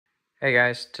Hey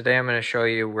guys, today I'm going to show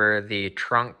you where the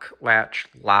trunk latch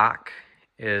lock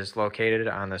is located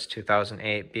on this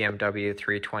 2008 BMW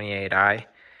 328i.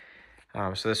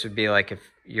 So this would be like if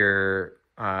your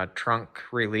trunk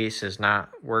release is not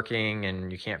working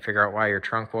and you can't figure out why your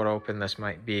trunk won't open, this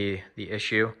might be the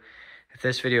issue. If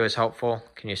this video is helpful,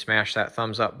 can you smash that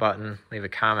thumbs up button, leave a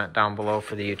comment down below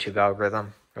for the YouTube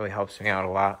algorithm. It really helps me out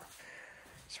a lot.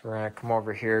 So we're going to come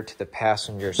over here to the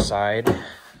passenger side.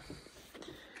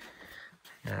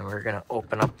 And we're going to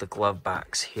open up the glove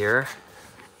box here.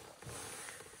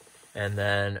 And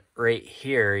then right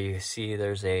here, you see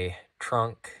there's a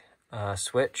trunk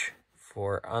switch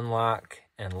for unlock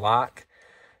and lock.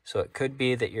 So it could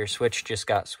be that your switch just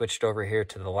got switched over here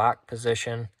to the lock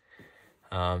position.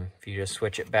 If you just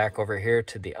switch it back over here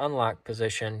to the unlock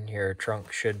position, your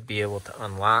trunk should be able to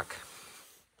unlock.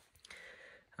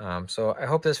 So I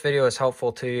hope this video is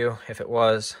helpful to you. If it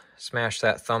was, smash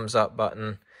that thumbs up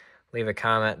button. Leave a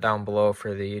comment down below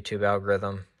for the YouTube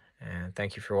algorithm. And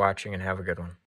thank you for watching and have a good one.